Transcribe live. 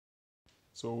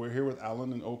So we're here with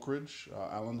Allan in Oakridge.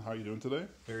 Allan, how are you doing today?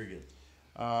 Very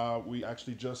good. We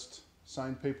actually just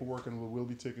signed paperwork and we will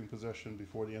be taking possession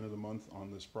before the end of the month on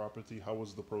this property. How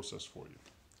was the process for you?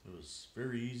 It was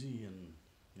very easy and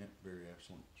very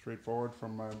excellent. Straightforward.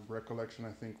 From my recollection,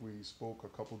 I think we spoke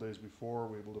a couple days before.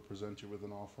 We were able to present you with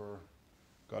an offer,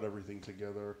 got everything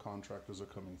together, contractors are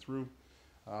coming through.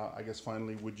 I guess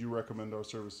finally, would you recommend our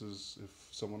services if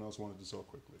someone else wanted to sell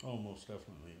quickly? Oh, most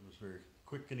definitely. It was very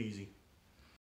quick and easy.